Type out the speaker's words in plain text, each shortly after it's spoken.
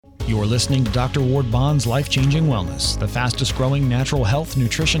You're listening to Dr. Ward Bond's Life-Changing Wellness, the fastest growing natural health,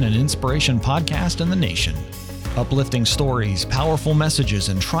 nutrition, and inspiration podcast in the nation. Uplifting stories, powerful messages,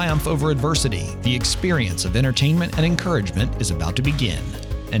 and triumph over adversity, the experience of entertainment and encouragement is about to begin.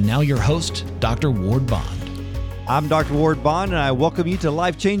 And now your host, Dr. Ward Bond. I'm Dr. Ward Bond, and I welcome you to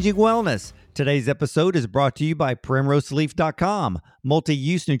Life-Changing Wellness. Today's episode is brought to you by PrimroseLeaf.com,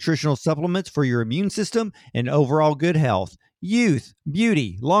 multi-use nutritional supplements for your immune system and overall good health, youth,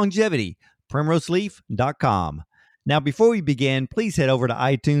 beauty, longevity, PrimroseLeaf.com. Now, before we begin, please head over to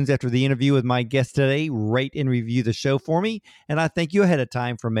iTunes after the interview with my guest today, rate and review the show for me, and I thank you ahead of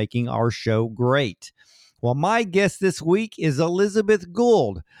time for making our show great. Well, my guest this week is Elizabeth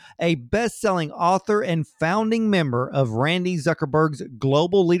Gould, a best-selling author and founding member of Randy Zuckerberg's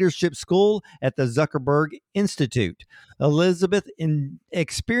Global Leadership School at the Zuckerberg Institute. Elizabeth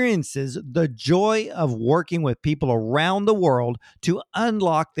experiences the joy of working with people around the world to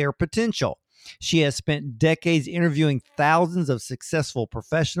unlock their potential. She has spent decades interviewing thousands of successful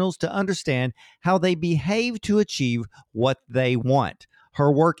professionals to understand how they behave to achieve what they want. Her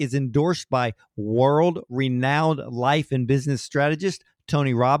work is endorsed by world-renowned life and business strategist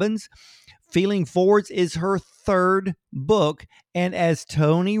Tony Robbins. Feeling Forwards is her third book, and as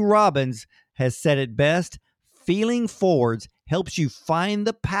Tony Robbins has said it best, Feeling Forwards helps you find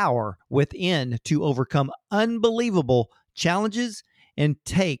the power within to overcome unbelievable challenges and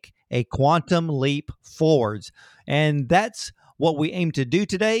take a quantum leap forwards. And that's what we aim to do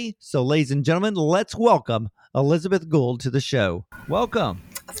today. So, ladies and gentlemen, let's welcome Elizabeth Gould to the show. Welcome.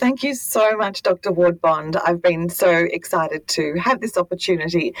 Thank you so much, Dr. Ward Bond. I've been so excited to have this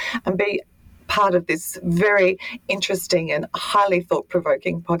opportunity and be part of this very interesting and highly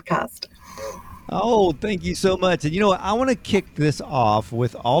thought-provoking podcast. Oh, thank you so much. And you know what? I want to kick this off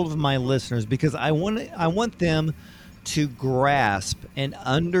with all of my listeners because I want them to grasp and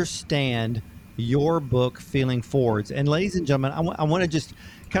understand your book, Feeling Forwards. And ladies and gentlemen, I want to just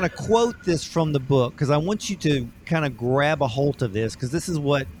kind of quote this from the book because I want you to kind of grab a hold of this because this is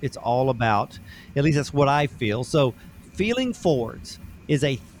what it's all about. At least that's what I feel. So Feeling Forwards is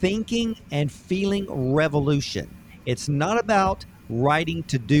a thinking and feeling revolution. It's not about writing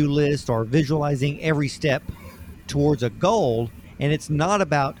to-do lists or visualizing every step towards a goal. And it's not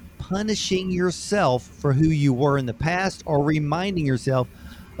about punishing yourself for who you were in the past or reminding yourself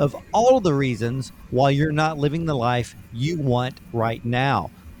of all the reasons why you're not living the life you want right now.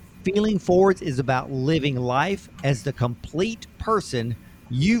 Feeling Forwards is about living life as the complete person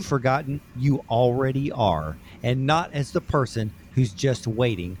you've forgotten you already are, and not as the person who's just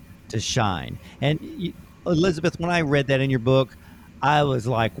waiting to shine. And Elizabeth, when I read that in your book, I was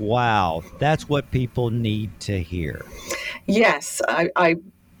like, wow, that's what people need to hear. Yes, I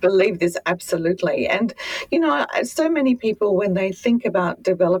believe this absolutely. And, you know, so many people, when they think about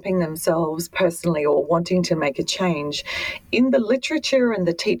developing themselves personally or wanting to make a change, in the literature and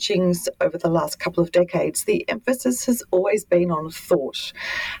the teachings over the last couple of decades, the emphasis has always been on thought,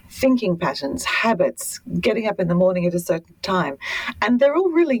 thinking patterns, habits, getting up in the morning at a certain time. And they're all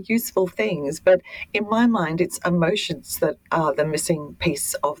really useful things. But in my mind, it's emotions that are the missing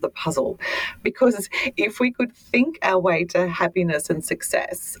piece of the puzzle. Because if we could think our way to happiness and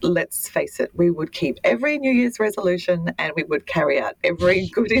success, let's face it, we would keep every New Year's resolution and we would carry out every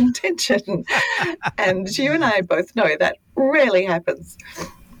good intention. And you and I both know that rarely happens.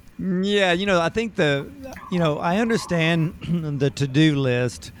 Yeah, I think I understand the to-do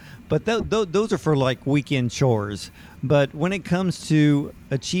list, but those are for like weekend chores. But when it comes to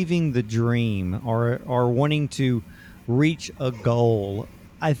achieving the dream or wanting to reach a goal,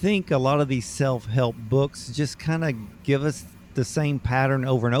 I think a lot of these self-help books just kind of give us the same pattern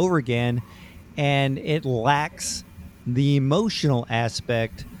over and over again, and it lacks the emotional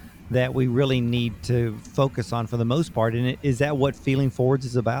aspect that we really need to focus on for the most part. And is that what Feeling Forwards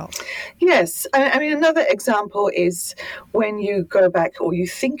is about? Yes. I mean, another example is when you go back or you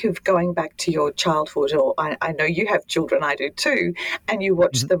think of going back to your childhood, or I know you have children, I do too, and you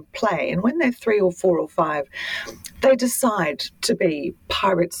watch them play. And when they're 3 or 4 or 5, they decide to be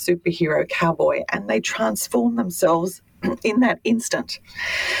pirate, superhero, cowboy, and they transform themselves in that instant.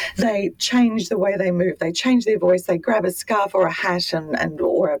 They change the way they move. They change their voice. They grab a scarf or a hat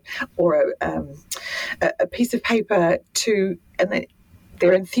or a piece of paper and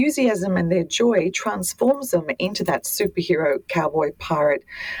their enthusiasm and their joy transforms them into that superhero, cowboy, pirate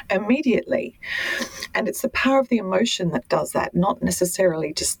immediately. And it's the power of the emotion that does that, not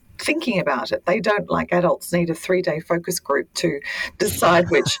necessarily just thinking about it. They don't, like adults, need a 3-day focus group to decide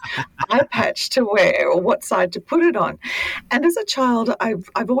which eye patch to wear or what side to put it on. And as a child,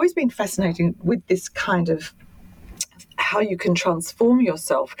 I've always been fascinated with this kind of how you can transform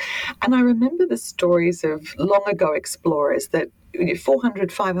yourself. And I remember the stories of long ago explorers that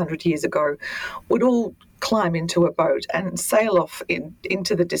 400, 500 years ago would all climb into a boat and sail off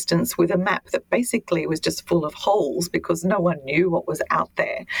into the distance with a map that basically was just full of holes because no one knew what was out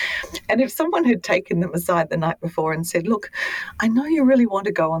there. And if someone had taken them aside the night before and said, look, I know you really want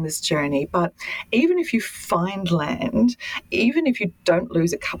to go on this journey, but even if you find land, even if you don't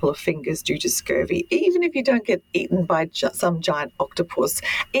lose a couple of fingers due to scurvy, even if you don't get eaten by some giant octopus,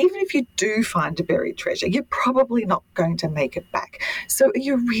 even if you do find a buried treasure, you're probably not going to make it back. So are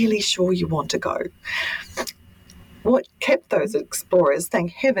you really sure you want to go? What kept those explorers,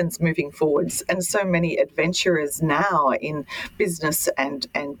 thank heavens, moving forwards, and so many adventurers now in business and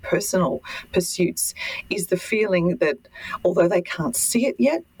personal pursuits, is the feeling that although they can't see it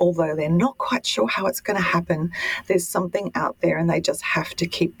yet, although they're not quite sure how it's going to happen, there's something out there and they just have to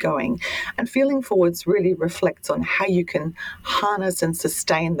keep going. And Feeling Forwards really reflects on how you can harness and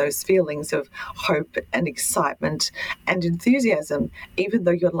sustain those feelings of hope and excitement and enthusiasm, even though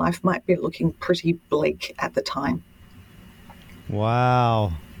your life might be looking pretty bleak at the time.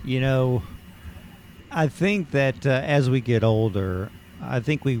 Wow. I think that as we get older, I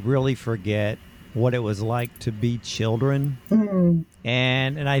think we really forget what it was like to be children.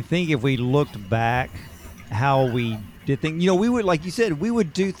 And I think if we looked back how we did things, we would, like you said, we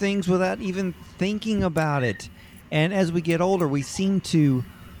would do things without even thinking about it. And as we get older, we seem to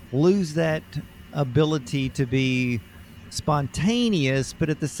lose that ability to be spontaneous, but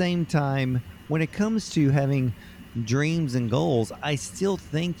at the same time, when it comes to having dreams and goals, I still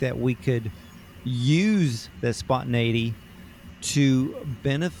think that we could use that spontaneity to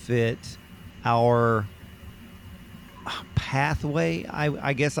benefit our pathway.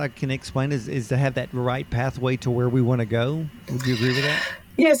 I guess I can explain is to have that right pathway to where we want to go. Would you agree with that?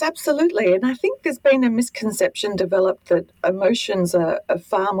 Yes, absolutely. And I think there's been a misconception developed that emotions are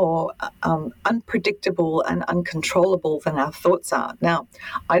far more unpredictable and uncontrollable than our thoughts are. Now,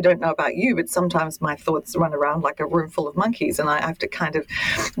 I don't know about you, but sometimes my thoughts run around like a room full of monkeys and I have to kind of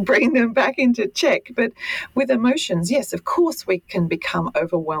bring them back into check. But with emotions, yes, of course, we can become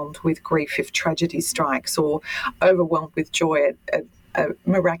overwhelmed with grief if tragedy strikes, or overwhelmed with joy at a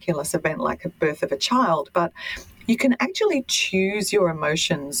miraculous event like a birth of a child. But you can actually choose your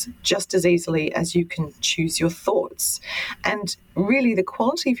emotions just as easily as you can choose your thoughts. And really, the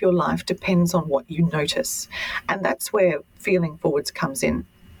quality of your life depends on what you notice. And that's where Feeling Forwards comes in.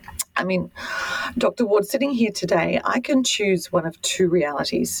 I mean, Dr. Ward, sitting here today, I can choose one of two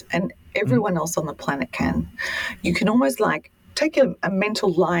realities, and everyone else on the planet can. You can almost like take a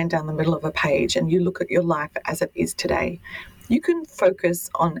mental line down the middle of a page and you look at your life as it is today. You can focus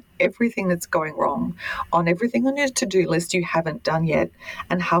on everything that's going wrong, on everything on your to-do list you haven't done yet,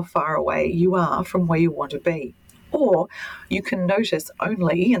 and how far away you are from where you want to be. Or you can notice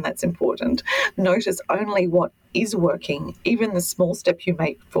only, and that's important, notice only what is working, even the small step you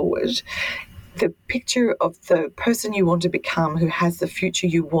make forward. The picture of the person you want to become, who has the future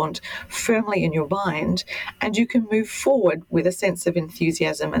you want firmly in your mind, and you can move forward with a sense of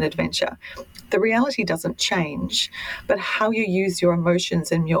enthusiasm and adventure. The reality doesn't change, but how you use your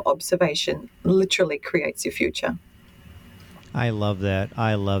emotions and your observation literally creates your future. I love that.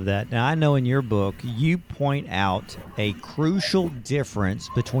 I love that. Now, I know in your book, you point out a crucial difference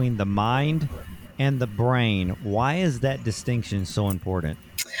between the mind and the brain. Why is that distinction so important?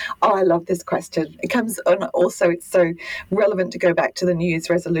 Oh, I love this question. It comes on also, it's so relevant to go back to the New Year's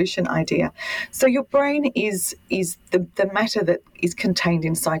resolution idea. So your brain is the matter that is contained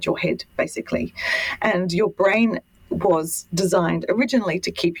inside your head, basically. And your brain was designed originally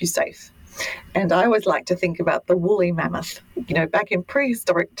to keep you safe. And I always like to think about the woolly mammoth. Back in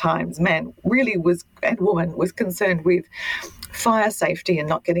prehistoric times, man really was, and woman was concerned with fire safety and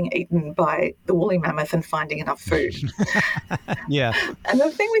not getting eaten by the woolly mammoth and finding enough food. Yeah. And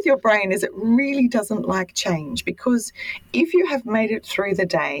the thing with your brain is it really doesn't like change, because if you have made it through the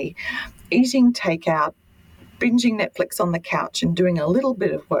day eating takeout, binging Netflix on the couch and doing a little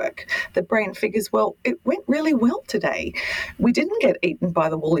bit of work, the brain figures, well, it went really well today. We didn't get eaten by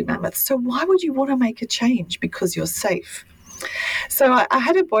the woolly mammoth, so why would you want to make a change because you're safe? So I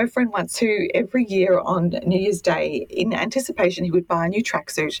had a boyfriend once who every year on New Year's Day, in anticipation, he would buy a new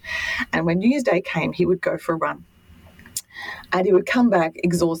tracksuit. And when New Year's Day came, he would go for a run. And he would come back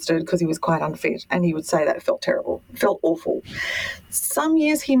exhausted because he was quite unfit. And he would say that it felt terrible, it felt awful. Some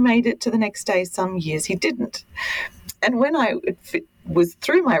years he made it to the next day, some years he didn't. And when I was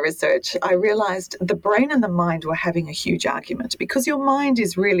through my research, I realized the brain and the mind were having a huge argument, because your mind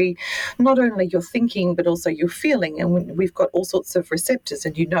is really not only your thinking, but also your feeling. And we've got all sorts of receptors.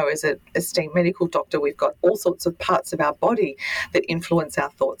 And as an esteemed medical doctor, we've got all sorts of parts of our body that influence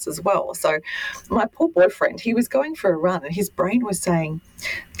our thoughts as well. So my poor boyfriend, he was going for a run and his brain was saying,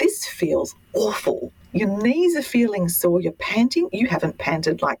 this feels awful. Your knees are feeling sore, you're panting. You haven't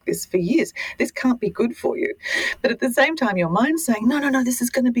panted like this for years. This can't be good for you. But at the same time, your mind's saying, no, this is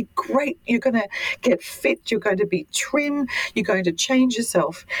going to be great. You're going to get fit. You're going to be trim. You're going to change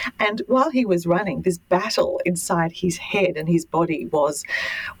yourself. And while he was running, this battle inside his head and his body was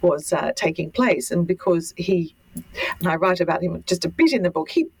taking place. And because and I write about him just a bit in the book,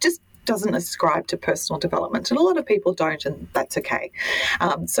 he just doesn't ascribe to personal development, and a lot of people don't, and that's okay.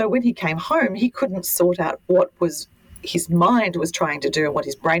 So when he came home, he couldn't sort out what was his mind was trying to do and what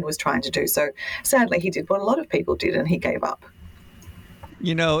his brain was trying to do. So sadly, he did what a lot of people did, and he gave up.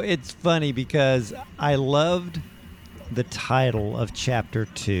 It's funny because I loved the title of chapter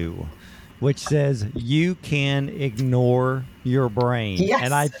 2, which says you can ignore your brain. Yes.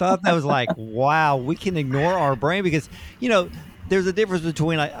 And I thought that was like, wow, we can ignore our brain, because there's a difference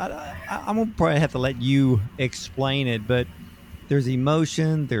between, I'm going to probably have to let you explain it, but there's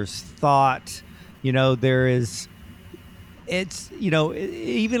emotion, there's thought, even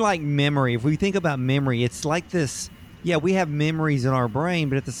like memory. If we think about memory, it's like this, we have memories in our brain,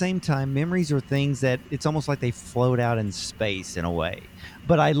 but at the same time, memories are things that it's almost like they float out in space in a way.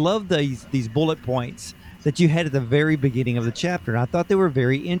 But I love these bullet points that you had at the very beginning of the chapter, and I thought they were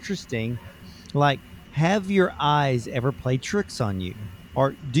very interesting. Like, have your eyes ever play tricks on you?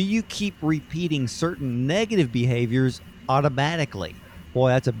 Or do you keep repeating certain negative behaviors automatically? Boy,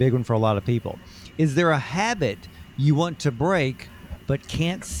 that's a big one for a lot of people. Is there a habit you want to break but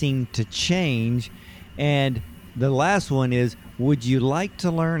can't seem to change? And the last one is, would you like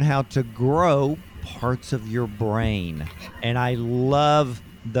to learn how to grow parts of your brain? And I love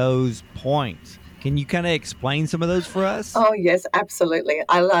those points. Can you kind of explain some of those for us? Oh, yes, absolutely.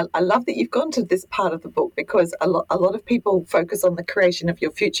 I love that you've gone to this part of the book, because a lot of people focus on the creation of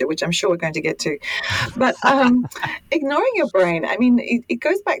your future, which I'm sure we're going to get to. But ignoring your brain, it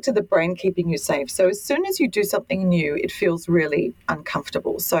goes back to the brain keeping you safe. So as soon as you do something new, it feels really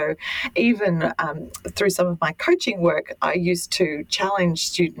uncomfortable. So even through some of my coaching work, I used to challenge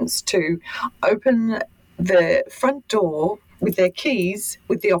students to open the front door with their keys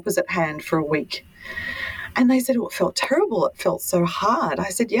with the opposite hand for a week. And they said, it felt terrible. It felt so hard. I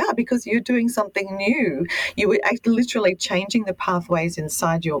said, yeah, because you're doing something new. You were literally changing the pathways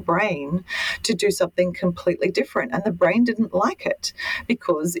inside your brain to do something completely different. And the brain didn't like it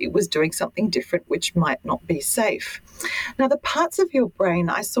because it was doing something different, which might not be safe. Now, the parts of your brain,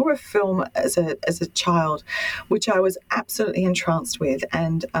 I saw a film as a child, which I was absolutely entranced with.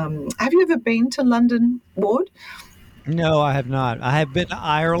 And have you ever been to London, Ward? No, I have not. I have been to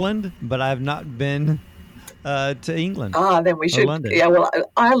Ireland, but I have not been to England. Then we should. London. Yeah, well,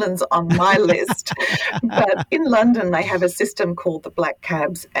 Ireland's on my list. But in London, they have a system called the Black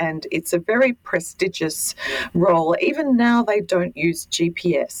Cabs, and it's a very prestigious role. Even now, they don't use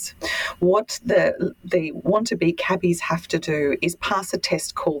GPS. What the want-to-be cabbies have to do is pass a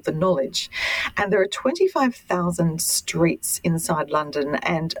test called the Knowledge. And there are 25,000 streets inside London,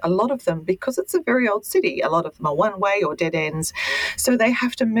 and a lot of them, because it's a very old city, a lot of them are one-way or dead ends. So they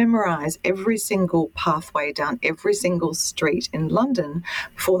have to memorize every single pathway down every single street in London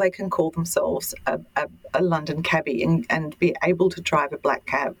before they can call themselves a London cabbie and be able to drive a black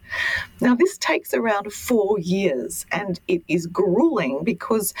cab. Now, this takes around 4 years, and it is grueling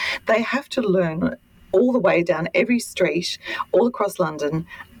because they have to learn all the way down every street all across London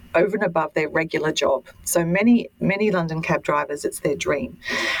over and above their regular job. So many London cab drivers, it's their dream.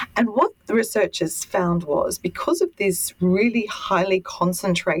 And what the researchers found was, because of this really highly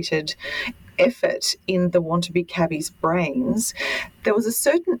concentrated effort in the want-to-be cabbies' brains, there was a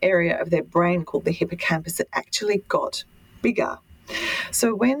certain area of their brain called the hippocampus that actually got bigger.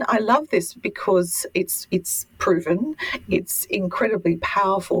 So I love this because it's proven, it's incredibly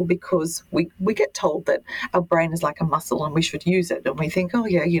powerful, because we get told that our brain is like a muscle and we should use it. And we think, oh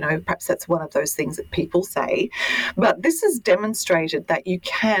yeah, perhaps that's one of those things that people say. But this has demonstrated that you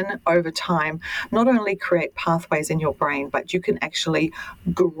can, over time, not only create pathways in your brain, but you can actually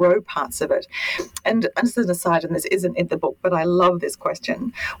grow parts of it. And as an aside, and this isn't in the book, but I love this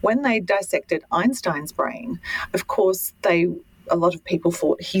question. When they dissected Einstein's brain, of course, they a lot of people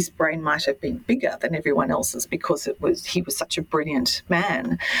thought his brain might have been bigger than everyone else's because he was such a brilliant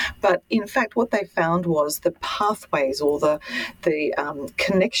man. But in fact, what they found was the pathways or the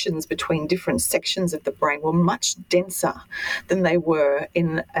connections between different sections of the brain were much denser than they were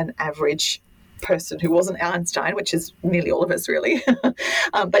in an average person who wasn't Einstein, which is nearly all of us really.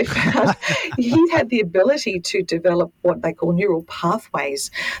 They found he had the ability to develop what they call neural pathways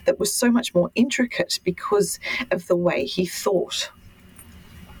that were so much more intricate because of the way he thought.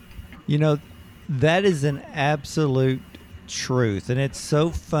 You know, that is an absolute truth. And it's so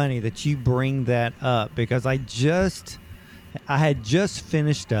funny that you bring that up because I had just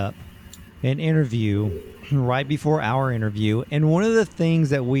finished up an interview right before our interview. And one of the things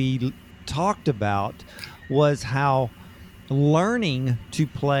that we talked about was how learning to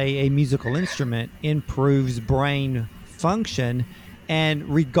play a musical instrument improves brain function. And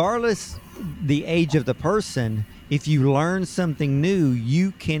regardless the age of the person, if you learn something new,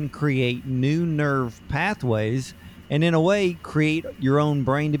 you can create new nerve pathways and in a way create your own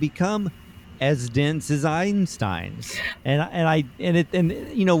brain to become as dense as Einstein's. And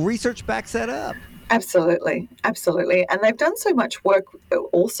you know, research backs that up. Absolutely. And they've done so much work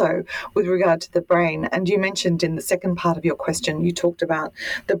also with regard to the brain. And you mentioned in the second part of your question, you talked about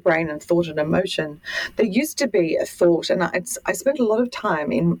the brain and thought and emotion. There used to be a thought, and I spent a lot of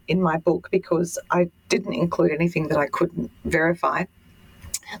time in my book because I didn't include anything that I couldn't verify.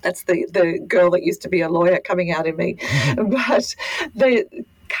 That's the girl that used to be a lawyer coming out in me. But the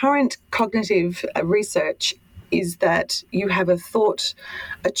current cognitive research is that you have a thought,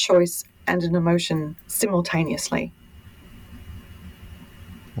 a choice, and an emotion simultaneously.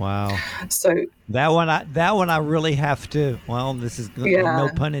 Wow. So that one I really have to, well, this is no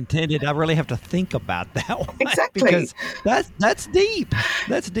pun intended. I really have to think about that one. Exactly. Because that's deep.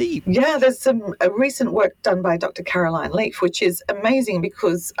 That's deep. Yeah, there's a recent work done by Dr. Caroline Leaf, which is amazing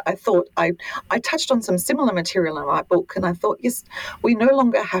because I thought I touched on some similar material in my book, and I thought, yes, we no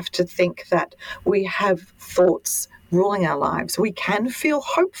longer have to think that we have thoughts ruling our lives. We can feel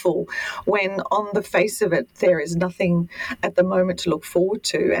hopeful when on the face of it there is nothing at the moment to look forward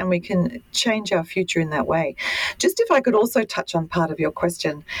to, and we can change our future in that way. Just if I could also touch on part of your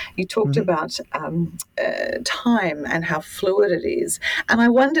question, you talked about time and how fluid it is, and I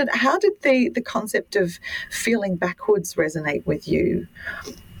wondered, how did the concept of feeling backwards resonate with you?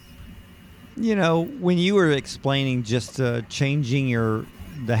 You know, when you were explaining just changing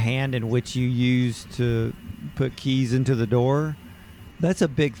the hand in which you use to put keys into the door, that's a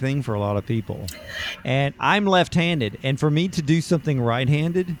big thing for a lot of people. And I'm left-handed, and for me to do something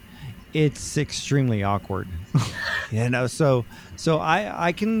right-handed, it's extremely awkward. You know, so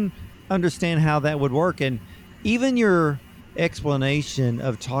I can understand how that would work. And even your explanation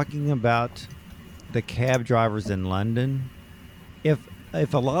of talking about the cab drivers in London,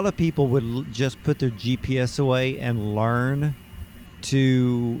 if a lot of people would just put their GPS away and learn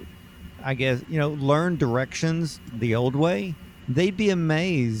to, I guess, you know, learn directions the old way, they'd be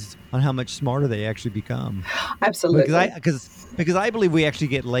amazed on how much smarter they actually become. Absolutely. Because I believe we actually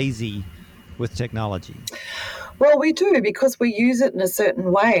get lazy with technology. Well, we do, because we use it in a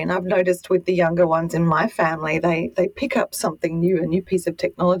certain way. And I've noticed with the younger ones in my family, they pick up something new, a new piece of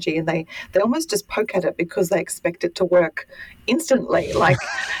technology, and they almost just poke at it because they expect it to work instantly,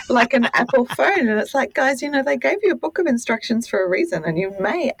 like an Apple phone. And it's like, guys, you know, they gave you a book of instructions for a reason, and you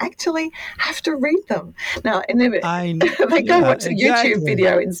may actually have to read them. Now, they go watch a YouTube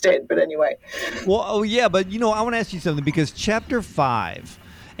video instead. But anyway. Well, oh yeah, but you know, I want to ask you something, because chapter 5,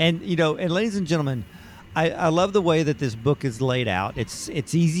 and you know, and ladies and gentlemen, I love the way that this book is laid out.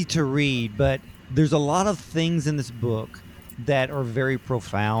 It's easy to read, but there's a lot of things in this book that are very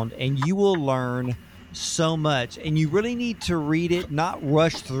profound, and you will learn so much. And you really need to read it, not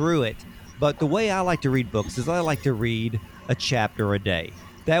rush through it. But the way I like to read books is I like to read a chapter a day.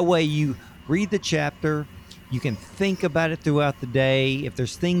 That way you read the chapter, you can think about it throughout the day. If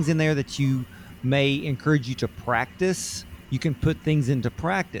there's things in there that you may encourage you to practice, you can put things into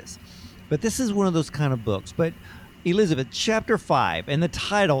practice. But this is one of those kind of books. But Elizabeth, chapter 5, and the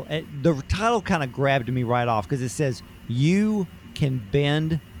title kind of grabbed me right off, because it says, you can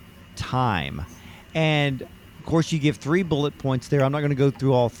bend time. And of course you give 3 bullet points there. I'm not going to go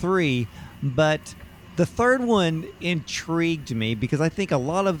through all 3, but the third one intrigued me because I think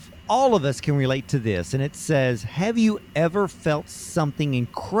all of us can relate to this. And it says, have you ever felt something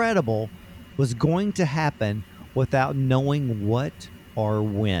incredible was going to happen without knowing what or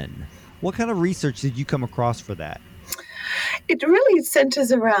when? What kind of research did you come across for that? It really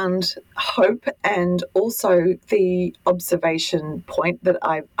centers around hope and also the observation point that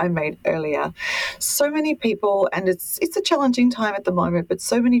I made earlier. So many people, and it's a challenging time at the moment, but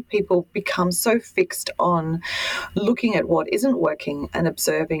so many people become so fixed on looking at what isn't working and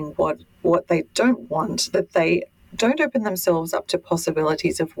observing what they don't want that they don't open themselves up to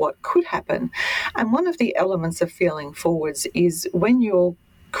possibilities of what could happen. And one of the elements of feeling forwards is when you're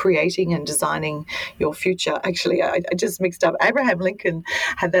creating and designing your future. Actually, I just mixed up. Abraham Lincoln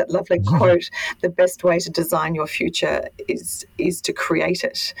had that lovely quote, the best way to design your future is to create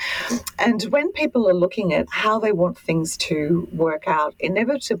it. And when people are looking at how they want things to work out,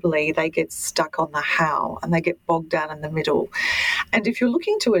 inevitably they get stuck on the how and they get bogged down in the middle. And if you're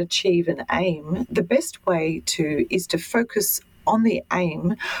looking to achieve an aim, the best way is to focus on the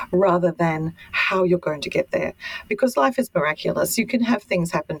aim rather than how you're going to get there, because life is miraculous. You can have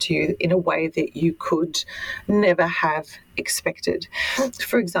things happen to you in a way that you could never have expected.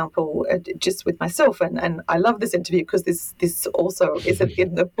 For example, just with myself, and I love this interview because this also isn't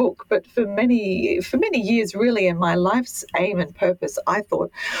in the book, but for many years really in my life's aim and purpose, I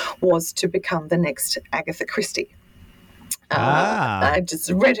thought was to become the next Agatha Christie. I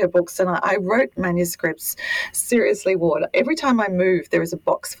just read her books and I wrote manuscripts. Seriously, Ward, every time I move, there is a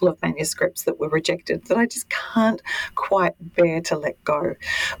box full of manuscripts that were rejected that I just can't quite bear to let go.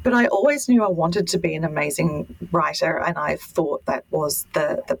 But I always knew I wanted to be an amazing writer, and I thought that was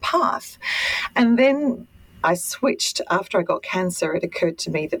the path. And then I switched after I got cancer. It occurred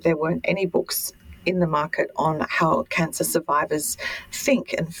to me that there weren't any books in the market on how cancer survivors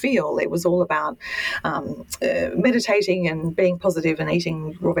think and feel. It was all about meditating and being positive and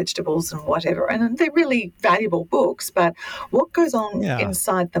eating raw vegetables and whatever. And they're really valuable books, but what goes on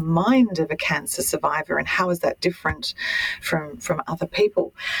inside the mind of a cancer survivor, and how is that different from other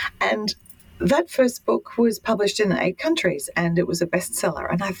people? And that first book was published in 8 countries and it was a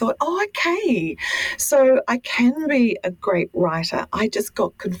bestseller. And I thought, okay, so I can be a great writer. I just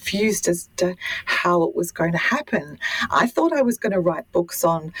got confused as to how it was going to happen. I thought I was going to write books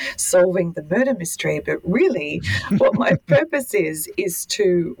on solving the murder mystery, but really what my purpose is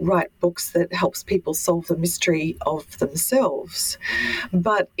to write books that helps people solve the mystery of themselves.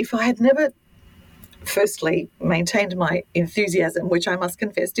 But if I had never firstly maintained my enthusiasm, which I must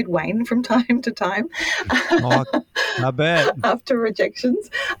confess did wane from time to time. I bet. After rejections.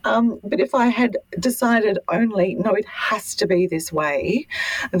 But if I had decided only, no, it has to be this way,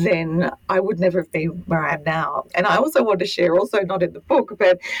 then I would never have been where I am now. And I also want to share, also not in the book,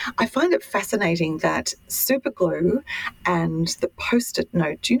 but I find it fascinating that super glue and the Post-it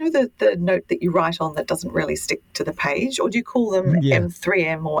note, do you know the note that you write on that doesn't really stick to the page? Or do you call them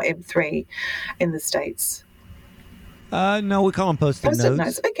M3M or M3 in the States? No, we call them Post-it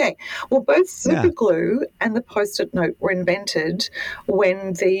notes. Okay. Well, both super glue and the Post-it note were invented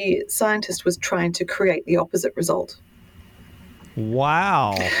when the scientist was trying to create the opposite result.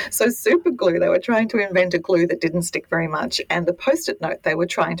 Wow. So super glue, they were trying to invent a glue that didn't stick very much, and the Post-it note, they were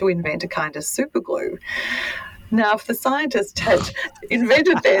trying to invent a kind of super glue. Now, if the scientist had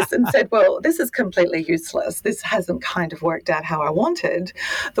invented this and said, well, this is completely useless, this hasn't kind of worked out how I wanted,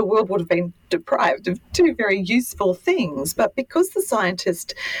 the world would have been deprived of 2 very useful things. But because the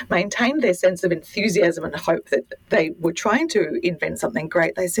scientist maintained their sense of enthusiasm and hope that they were trying to invent something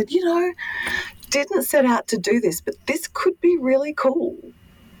great, they said, didn't set out to do this, but this could be really cool.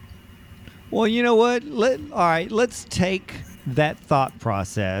 Well, you know what? All right, let's take that thought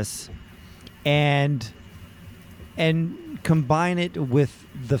process and combine it with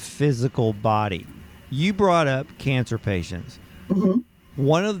the physical body. You brought up cancer patients. Mm-hmm.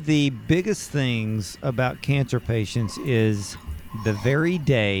 One of the biggest things about cancer patients is the very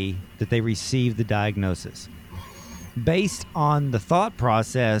day that they receive the diagnosis. Based on the thought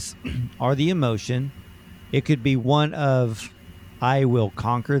process or the emotion, it could be one of, I will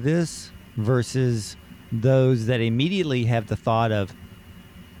conquer this, versus those that immediately have the thought of,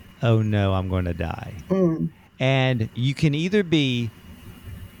 oh no, I'm going to die. Mm. And you can either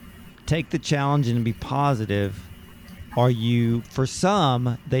take the challenge and be positive, or for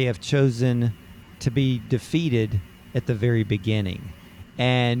some, they have chosen to be defeated at the very beginning.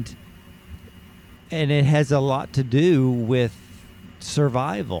 And it has a lot to do with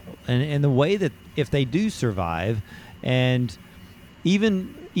survival and the way that if they do survive, and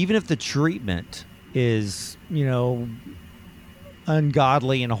even if the treatment is,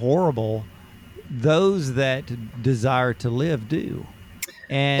 ungodly and horrible, those that desire to live do.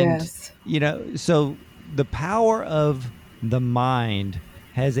 And, so the power of the mind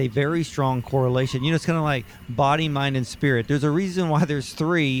has a very strong correlation. It's kind of like body, mind, and spirit. There's a reason why there's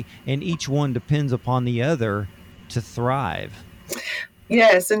 3, and each one depends upon the other to thrive.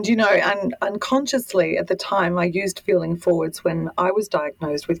 Yes, and unconsciously at the time I used feeling forwards when I was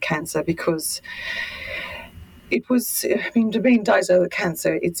diagnosed with cancer because it was, to being diagnosed with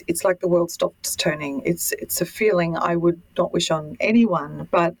cancer, it's like the world stops turning. It's a feeling I would not wish on anyone.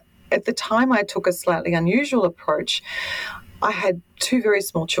 But at the time, I took a slightly unusual approach. I had two very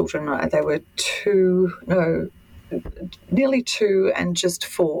small children. They were nearly 2 and just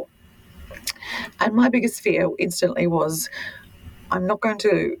 4. And my biggest fear instantly was, I'm not going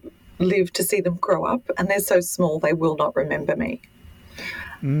to live to see them grow up, and they're so small they will not remember me.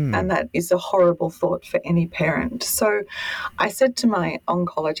 And that is a horrible thought for any parent. So I said to my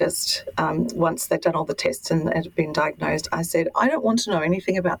oncologist, once they'd done all the tests and had been diagnosed, I said, I don't want to know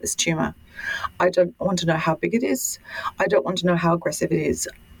anything about this tumour. I don't want to know how big it is. I don't want to know how aggressive it is.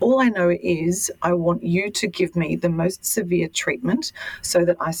 All I know is I want you to give me the most severe treatment so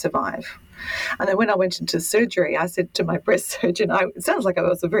that I survive. And then when I went into surgery, I said to my breast surgeon, it sounds like I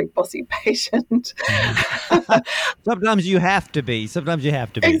was a very bossy patient. Sometimes you have to be.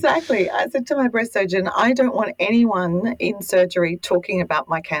 Exactly. I said to my breast surgeon, I don't want anyone in surgery talking about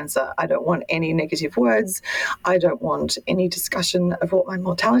my cancer. I don't want any negative words. I don't want any discussion of what my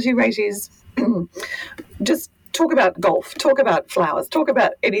mortality rate is. Just talk about golf, talk about flowers, talk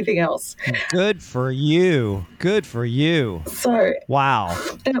about anything else. Good for you. So, wow,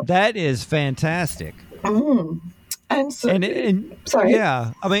 that is fantastic. And so, sorry.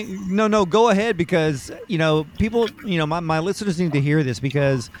 Yeah, I mean, no, go ahead, because people, my listeners need to hear this,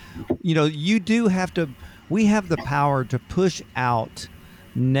 because you do have to. We have the power to push out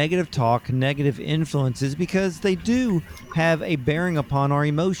negative talk, negative influences, because they do have a bearing upon our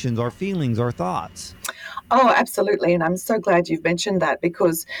emotions, our feelings, our thoughts. Oh, absolutely. And I'm so glad you've mentioned that,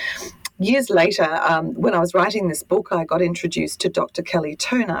 because years later, when I was writing this book, I got introduced to Dr. Kelly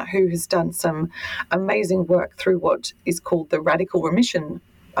Turner, who has done some amazing work through what is called the Radical Remission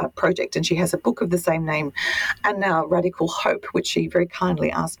Project. And she has a book of the same name, and now Radical Hope, which she very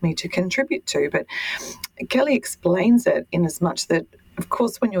kindly asked me to contribute to. But Kelly explains it in as much that, of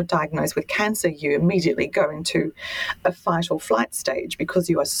course, when you're diagnosed with cancer, you immediately go into a fight or flight stage because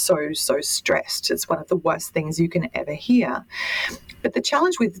you are so stressed. It's one of the worst things you can ever hear. But the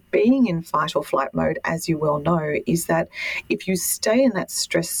challenge with being in fight or flight mode, as you well know, is that if you stay in that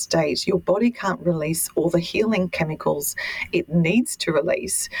stress state, your body can't release all the healing chemicals it needs to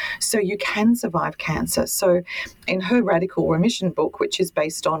release so you can survive cancer. So in her Radical Remission book, which is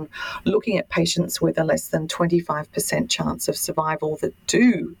based on looking at patients with a less than 25% chance of survival that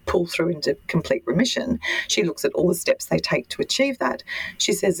do pull through into complete remission, she looks at all the steps they take to achieve that.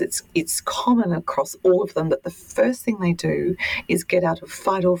 She says it's common across all of them that the first thing they do is get out of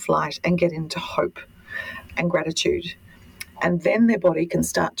fight or flight and get into hope and gratitude. And then their body can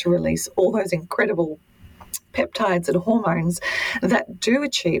start to release all those incredible peptides and hormones that do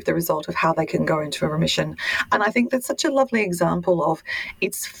achieve the result of how they can go into a remission. And I think that's such a lovely example of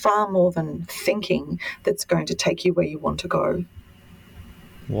it's far more than thinking that's going to take you where you want to go.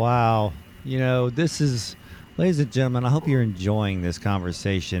 Wow. This is, ladies and gentlemen, I hope you're enjoying this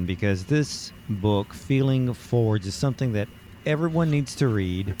conversation, because this book, Feeling Forwards, is something that everyone needs to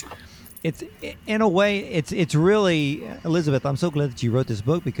read. It's, in a way, it's really, Elizabeth, I'm so glad that you wrote this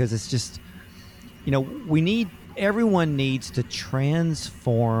book, because it's just, everyone needs to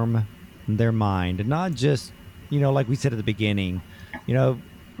transform their mind, and not just, like we said at the beginning,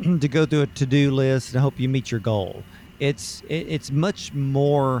 to go through a to-do list and hope you meet your goal. It's much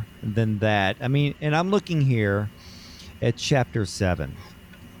more than that. I mean, and I'm looking here at chapter 7,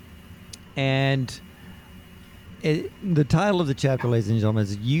 and the title of the chapter, ladies and gentlemen,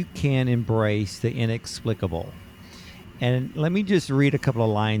 is "You Can Embrace the Inexplicable." And let me just read a couple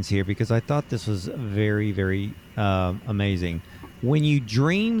of lines here, because I thought this was very, very amazing. When you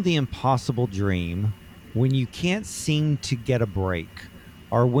dream the impossible dream, when you can't seem to get a break,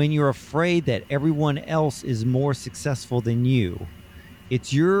 or when you're afraid that everyone else is more successful than you,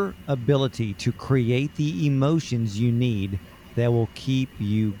 it's your ability to create the emotions you need that will keep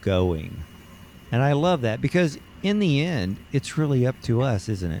you going. And I love that, because in the end, it's really up to us,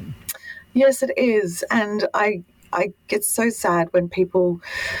 isn't it? Yes, it is. And I get so sad when people,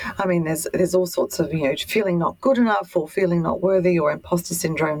 there's all sorts of, feeling not good enough or feeling not worthy or imposter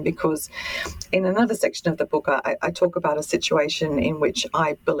syndrome, because in another section of the book, I talk about a situation in which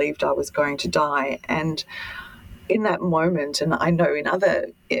I believed I was going to die. And in that moment, and I know in other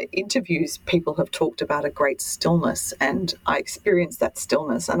interviews, people have talked about a great stillness, and I experienced that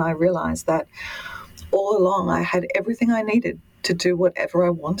stillness, and I realized that all along I had everything I needed to do whatever I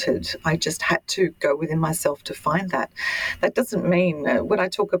wanted. I just had to go within myself to find that. That doesn't mean, when I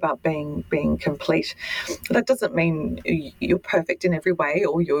talk about being complete, that doesn't mean you're perfect in every way,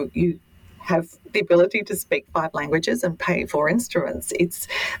 or you have the ability to speak 5 languages and play 4 instruments. It's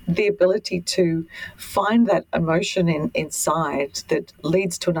the ability to find that emotion inside that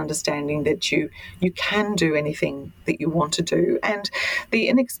leads to an understanding that you can do anything that you want to do, and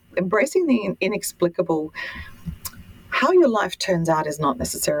embracing the inexplicable. How your life turns out is not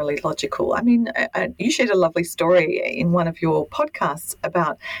necessarily logical. I mean, you shared a lovely story in one of your podcasts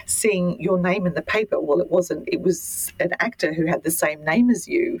about seeing your name in the paper. Well, it wasn't. It was an actor who had the same name as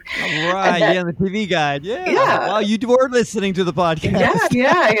you. Right, yeah, the TV guide. Yeah. Wow, you were listening to the podcast.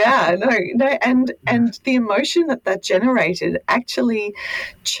 Yeah. No, and the emotion that generated actually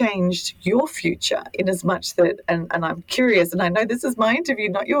changed your future in as much that, and I'm curious, and I know this is my interview,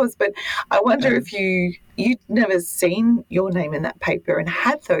 not yours, but I wonder if you'd never seen your name in that paper and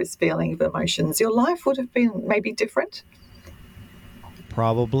had those feelings of emotions, your life would have been maybe different?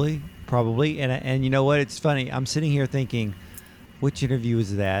 Probably. And you know what? It's funny. I'm sitting here thinking, which interview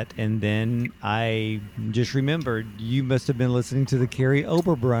is that? And then I just remembered you must have been listening to the Carrie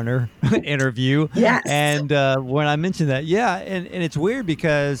Oberbrunner interview. Yes. And when I mentioned that, and it's weird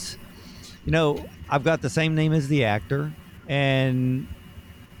because, I've got the same name as the actor, and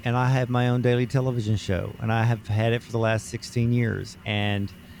I have my own daily television show, and I have had it for the last 16 years.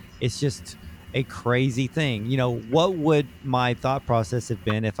 And it's just a crazy thing. What would my thought process have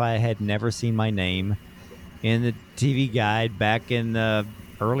been if I had never seen my name in the TV guide back in the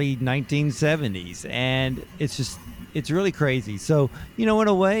early 1970s? And it's really crazy. So, in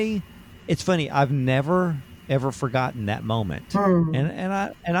a way, it's funny. I've never, ever forgotten that moment.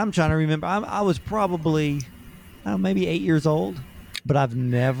 And I'm trying to remember. I was probably, maybe 8 years old. But I've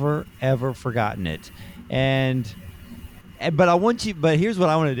never, ever forgotten it. But here's what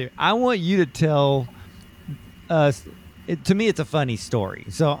I want to do. I want you to tell us, to me, it's a funny story.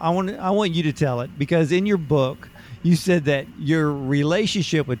 So I want you to tell it, because in your book, you said that your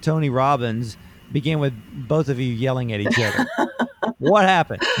relationship with Tony Robbins began with both of you yelling at each other. What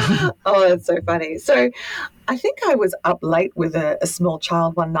happened? Oh, that's so funny. So I think I was up late with a small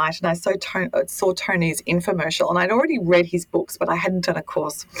child one night, and I saw Tony's infomercial, and I'd already read his books, but I hadn't done a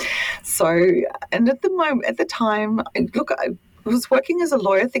course. And at the time, look, I was working as a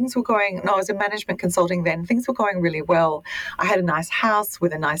lawyer. I was in management consulting then. Things were going really well. I had a nice house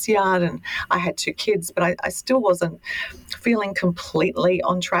with a nice yard, and I had 2 kids, but I still wasn't feeling completely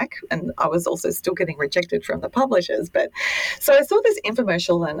on track. And I was also still getting rejected from the publishers. So I saw this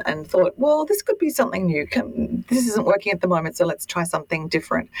infomercial and thought, well, this could be something new. This isn't working at the moment, so let's try something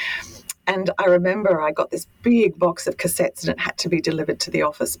different. And I remember I got this big box of cassettes, and it had to be delivered to the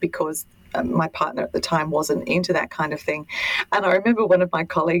office because my partner at the time wasn't into that kind of thing. And I remember one of my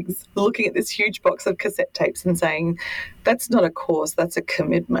colleagues looking at this huge box of cassette tapes and saying, "That's not a course, that's a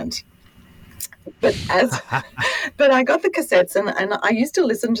commitment." But I got the cassettes, and I used to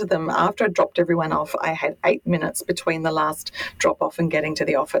listen to them after I dropped everyone off. I had 8 minutes between the last drop off and getting to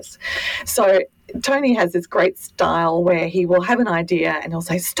the office. So Tony has this great style where he will have an idea and he'll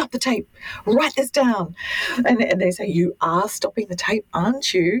say, "Stop the tape, write this down." And they say, "You are stopping the tape,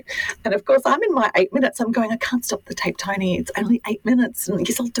 aren't you?" And of course, I'm in my 8 minutes. I'm going, "I can't stop the tape, Tony. It's only 8 minutes. And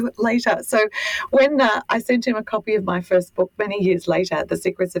yes, I'll do it later." So when I sent him a copy of my first book many years later, The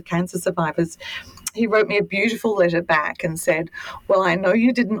Secrets of Cancer Survivors, he wrote me a beautiful letter back and said, "Well, I know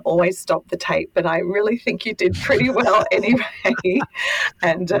you didn't always stop the tape, but I really think you did pretty well anyway."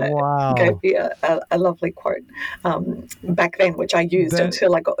 And gave me a lovely quote back then, which I used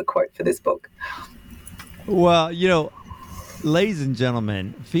until I got the quote for this book. Well, ladies and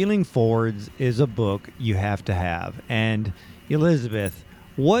gentlemen, Feeling Forwards is a book you have to have. And Elizabeth,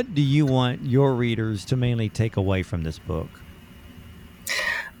 what do you want your readers to mainly take away from this book?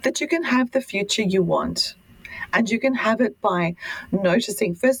 That you can have the future you want. And you can have it by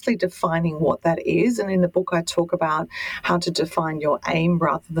noticing, firstly, defining what that is. And in the book, I talk about how to define your aim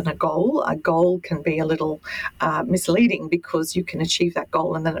rather than a goal. A goal can be a little misleading because you can achieve that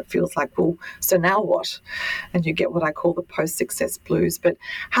goal and then it feels like, well, so now what? And you get what I call the post-success blues. But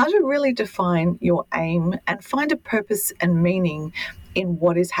how to really define your aim and find a purpose and meaning in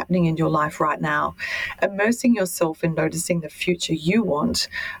what is happening in your life right now, immersing yourself in noticing the future you want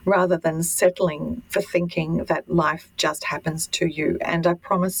rather than settling for thinking that life just happens to you. And I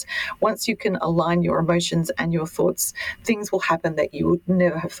promise, once you can align your emotions and your thoughts, things will happen that you would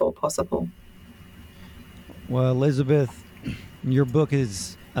never have thought possible. Well, Elizabeth, your book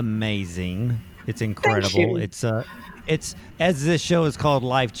is amazing. It's incredible. It's, as this show is called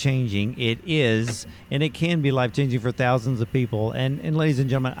Life Changing, it is, and it can be life changing for thousands of people. And ladies and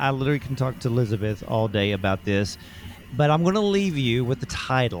gentlemen, I literally can talk to Elizabeth all day about this, but I'm going to leave you with the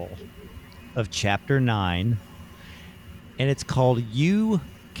title of chapter 9, and it's called You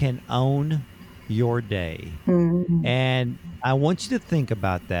Can Own Your Day. And I want you to think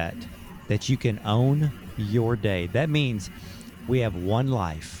about that you can own your day. That means we have one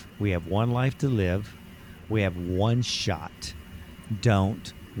life. We have one life to live. We have one shot.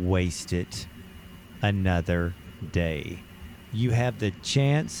 Don't waste it another day. You have the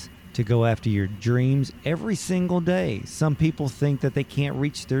chance to go after your dreams every single day. Some people think that they can't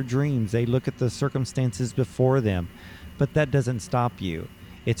reach their dreams. They look at the circumstances before them, but that doesn't stop you.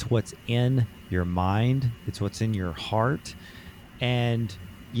 It's what's in your mind. It's what's in your heart. And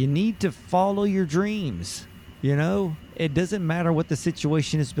you need to follow your dreams. You know, it doesn't matter what the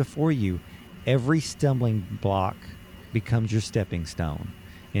situation is before you. Every stumbling block becomes your stepping stone.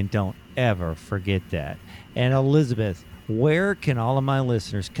 And don't ever forget that. And Elizabeth, where can all of my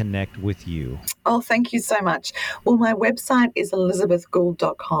listeners connect with you? Oh, thank you so much. Well, my website is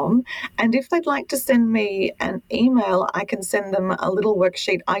elizabethgould.com. And if they'd like to send me an email, I can send them a little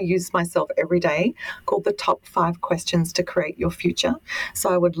worksheet I use myself every day called the Top 5 Questions to Create Your Future. So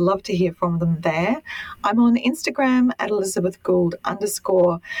I would love to hear from them there. I'm on Instagram at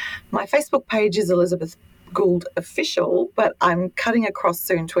elizabethgould_. My Facebook page is Elizabeth Gould Official, but I'm cutting across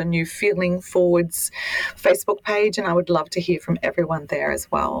soon to a new Feeling Forwards Facebook page, and I would love to hear from everyone there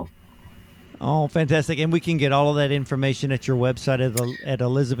as well. Oh, fantastic. And we can get all of that information at your website at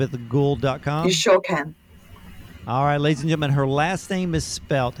elizabethgould.com? You sure can. All right, ladies and gentlemen, her last name is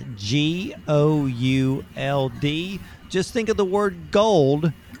spelled Gould. Just think of the word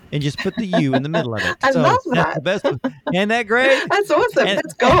gold and just put the U in the middle of it. I love that's that. The best. Isn't that great? That's awesome.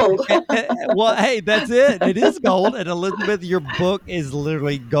 That's gold. Well, hey, that's it. It is gold. And Elizabeth, your book is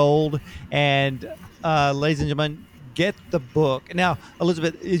literally gold. And ladies and gentlemen, get the book. Now,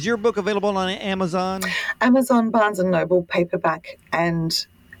 Elizabeth, is your book available on Amazon? Amazon, Barnes & Noble, paperback, and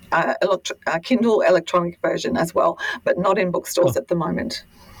Kindle electronic version as well, but not in bookstores at the moment.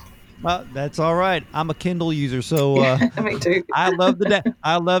 Well, that's all right. I'm a Kindle user, so me too. I love the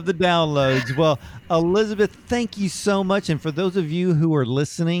downloads. Well, Elizabeth, thank you so much. And for those of you who are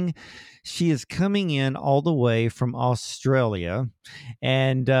listening, she is coming in all the way from Australia,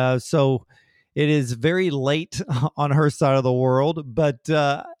 and so it is very late on her side of the world. But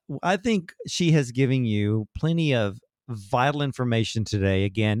I think she has given you plenty of vital information today.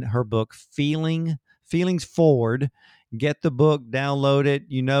 Again, her book, Feelings Forward. Get the book, download it,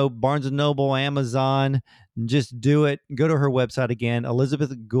 Barnes & Noble, Amazon, just do it. Go to her website again,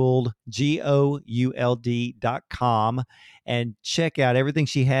 elizabethgould, Gould.com, and check out everything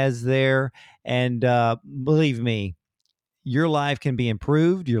she has there. And believe me, your life can be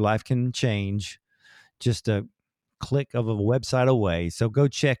improved. Your life can change just a click of a website away. So go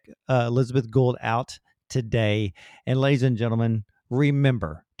check Elizabeth Gould out today. And ladies and gentlemen,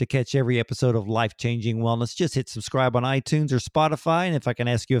 remember to catch every episode of Life Changing Wellness. Just hit subscribe on iTunes or Spotify. And if I can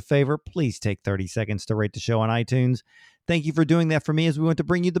ask you a favor, please take 30 seconds to rate the show on iTunes. Thank you for doing that for me as we want to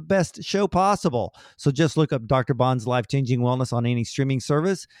bring you the best show possible. So just look up Dr. Bond's Life Changing Wellness on any streaming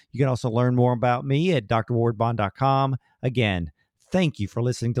service. You can also learn more about me at drwardbond.com. Again, thank you for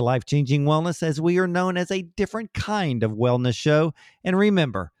listening to Life Changing Wellness, as we are known as a different kind of wellness show. And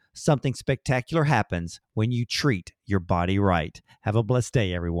remember, something spectacular happens when you treat your body right. Have a blessed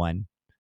day, everyone.